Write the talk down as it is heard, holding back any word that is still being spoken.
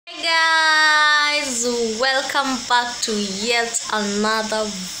Guys, welcome back to yet another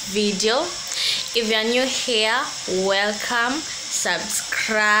video. If you are new here, welcome,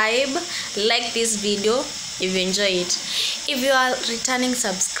 subscribe, like this video if you enjoy it. If you are returning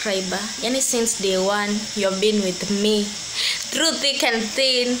subscriber, since day one you've been with me through thick and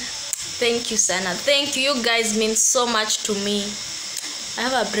thin, thank you sana. Thank you. You guys mean so much to me. I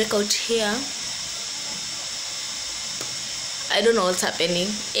have a breakout here. I don't know what's happening.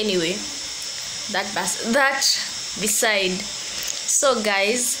 Anyway, that beside. So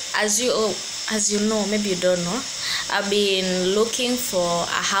guys, as you know, maybe you don't know, I've been looking for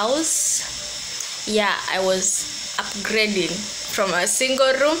a house. Yeah, I was upgrading from a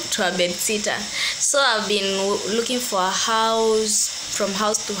single room to a bedsitter. So I've been looking for a house from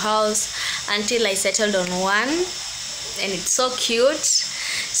house to house until I settled on one, and it's so cute.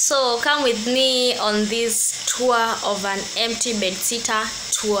 So come with me on this tour of an empty bedsitter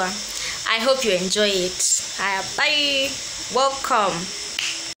tour. I hope you enjoy it. Bye. Welcome.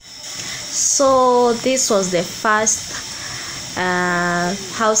 So this was the first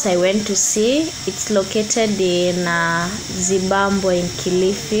house I went to see. It's located in Zimbabwe in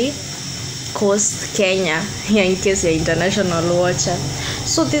Kilifi Coast, Kenya, here in case you're international watcher.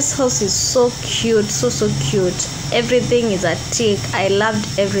 So this house is so cute, so cute. Everything is a tick. I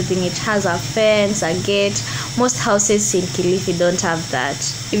loved everything. It has a fence, a gate. Most houses in Kilifi don't have that.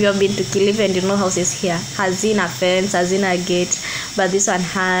 If you've been to Kilifi and you know houses here, has in a fence, has in a gate, but this one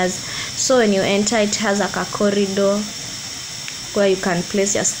has. So when you enter, it has like a corridor where you can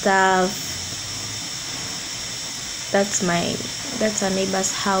place your stuff. That's a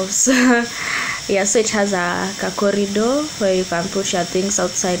neighbor's house. Yeah, so it has a corridor where you can put your things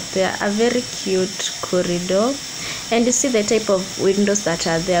outside there. A very cute corridor. And you see the type of windows that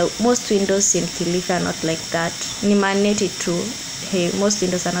are there. Most windows in Kilifi are not like that. Nimaneti too. Hey, most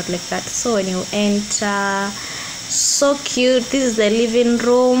windows are not like that. So when you enter, so cute. This is the living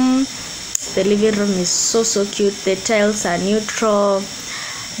room. The living room is so cute. The tiles are neutral.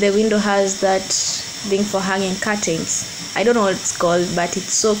 The window has that thing for hanging curtains. I don't know what it's called, but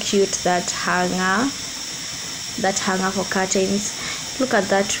it's so cute, that hanger for curtains. Look at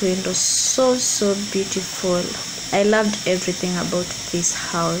that window, so beautiful. I loved everything about this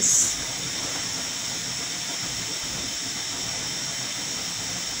house.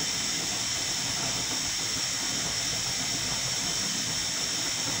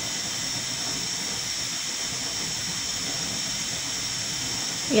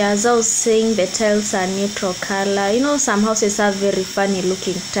 Yeah, as I was saying, the tiles are neutral color. Some houses have very funny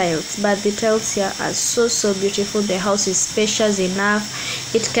looking tiles, but the tiles here are so beautiful. The house is spacious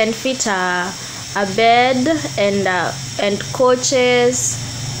enough. It can fit a bed and couches.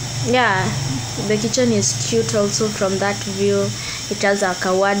 Yeah, the kitchen is cute also from that view. It has like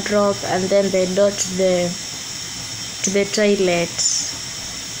a wardrobe and then the door to the toilet.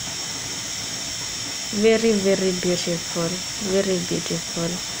 Very beautiful, very beautiful.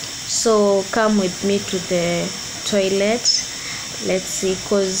 So come with me to the toilet. Let's see,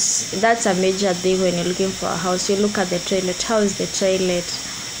 because that's a major thing when you're looking for a house. You look at the toilet. How is the toilet?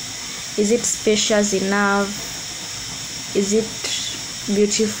 Is it spacious enough? Is it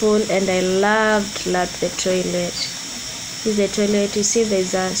beautiful? And I loved the toilet. This is the toilet. You see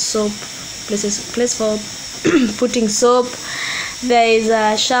there's a soap place for putting soap. There is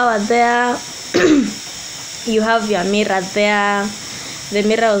a shower there. You have your mirror there. The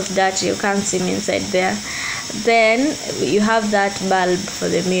mirror was dirty, you can't see me inside there. Then you have that bulb for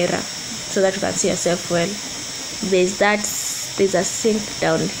the mirror so that you can see yourself well. There's a sink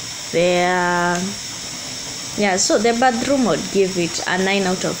down there. Yeah, so the bathroom would give it a 9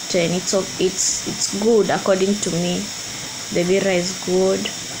 out of 10. It's good according to me. The mirror is good.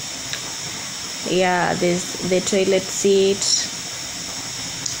 Yeah, there's the toilet seat.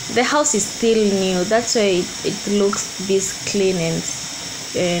 The house is still new, that's why it looks this clean and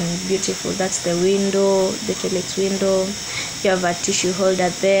beautiful. That's the window, the toilet window. You have a tissue holder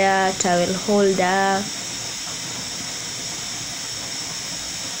there, towel holder.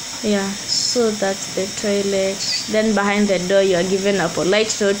 Yeah, so that's the toilet. Then behind the door you are given a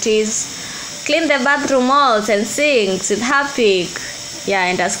polite notice: clean the bathroom walls and sinks with Harpic. Yeah,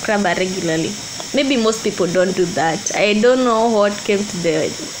 and a scrubber regularly. Maybe most people don't do that. I don't know what came to the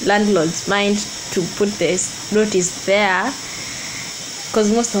landlord's mind to put this notice there,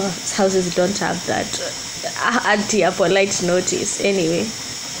 because most of houses don't have that a polite notice. Anyway,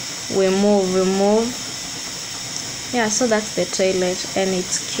 we move. Yeah, so that's the toilet and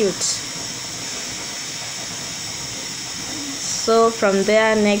it's cute. So from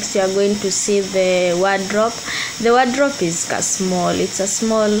there, next you are going to see the wardrobe. The wardrobe is small. It's a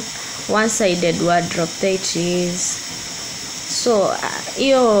small one-sided wardrobe. There it is. So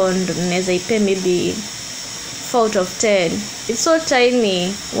hiyo ndo naweza ipe maybe 4 out of 10. It's so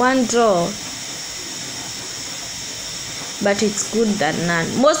tiny, one drawer, but it's good than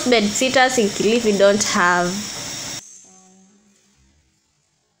none. Most bed sitters in Kilifi don't have.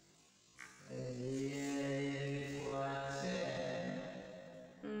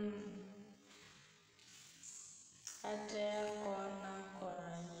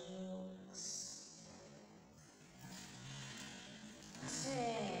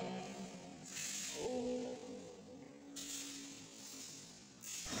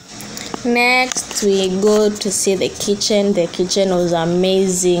 Next we go to see the kitchen. The kitchen was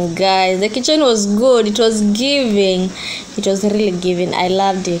amazing, guys. The kitchen was good. It was giving. It was really giving. I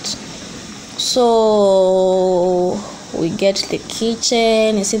loved it. So we get the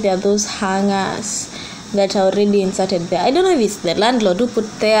kitchen. You see there are those hangers that are already inserted there. I don't know if it's the landlord who put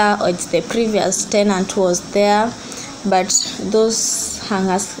there or it's the previous tenant who was there, but those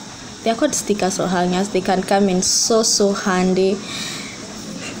hangers, they are called stickers or hangers. They can come in so handy.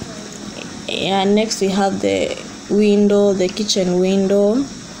 Yeah, next we have the window, the kitchen window,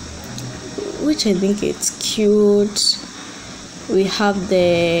 which I think it's cute. We have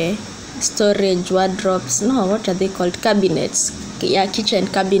the storage wardrobes. No, what are they called? Cabinets. Yeah, kitchen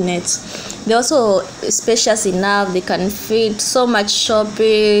cabinets. They're also spacious enough. They can fit so much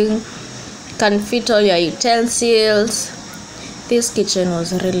shopping, can fit all your utensils. This kitchen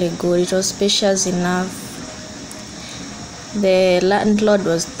was really good. It was spacious enough. The landlord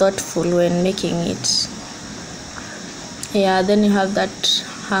was thoughtful when making it. Yeah, then you have that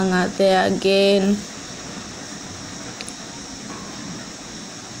hanger there again.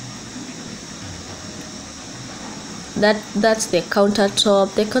 That's the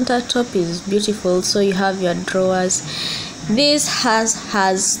countertop. The countertop is beautiful. So you have your drawers. This has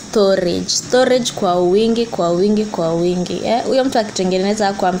storage kwa wingi. Huyo mtu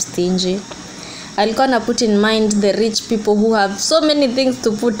akitengeneza kwa mstingy. Alikuwa na put in mind the rich people who have so many things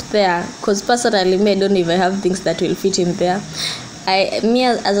to put there, because personally me, I don't even have things that will fit in there. Me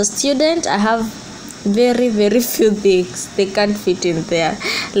as a student, I have very few things. They can't fit in there.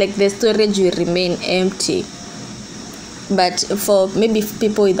 Like the storage will remain empty, but for maybe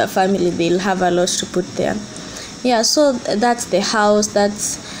people with a family, they'll have a lot to put there. Yeah, so that's the house.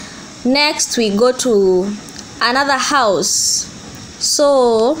 That's next we go to another house.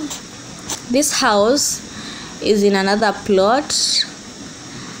 So this house is in another plot.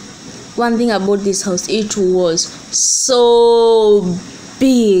 One thing about this house, it was so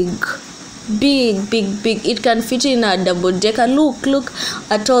big. It can fit in a double decker. Look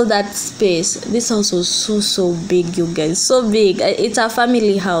at all that space. This house was so big, you guys. So big. It's a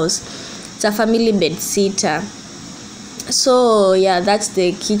family house. It's a family bed sitter. So yeah, that's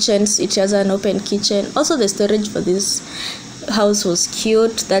the kitchen. It has an open kitchen. Also the storage for this house was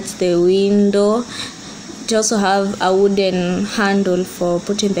cute. That's the window. It also have a wooden handle for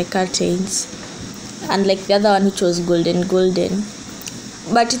putting the curtains, and like the other one which was golden,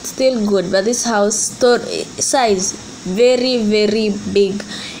 but it's still good. But this house size very big.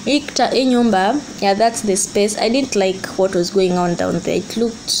 Nyumba, yeah, that's the space. I didn't like what was going on down there. It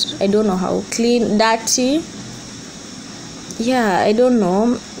looked, I don't know how, clean, dirty. Yeah, I don't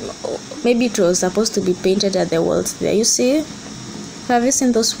know. Maybe it was supposed to be painted at the walls there. You see? Have you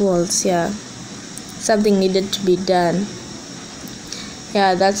seen those walls? Yeah. Something needed to be done.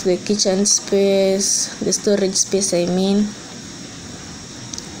 Yeah, that's the kitchen space, the storage space, I mean.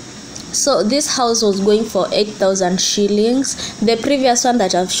 So this house was going for 8,000 shillings. The previous one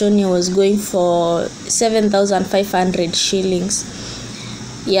that I've shown you was going for 7,500 shillings.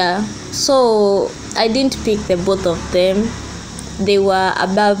 Yeah, so I didn't pick the both of them. They were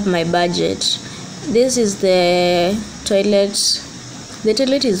above my budget. This is the toilet. The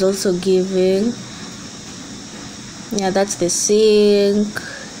toilet is also giving. Yeah, that's the sink.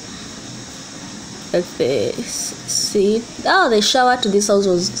 That's the seat. Oh, the shower to this house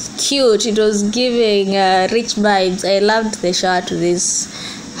was cute. It was giving rich vibes. I loved the shower to this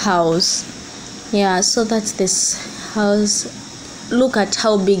house. Yeah, so that's this house. Look at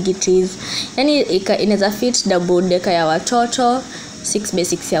how big it is. Yani inaweza fit double decker ya watoto,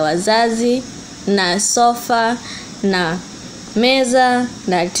 6x6 ya wazazi, na sofa, na meza,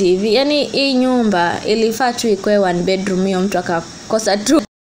 na TV. Yani hii nyumba ilifaa tu ikuwe 1 bedroom, hiyo mtu akakosa tu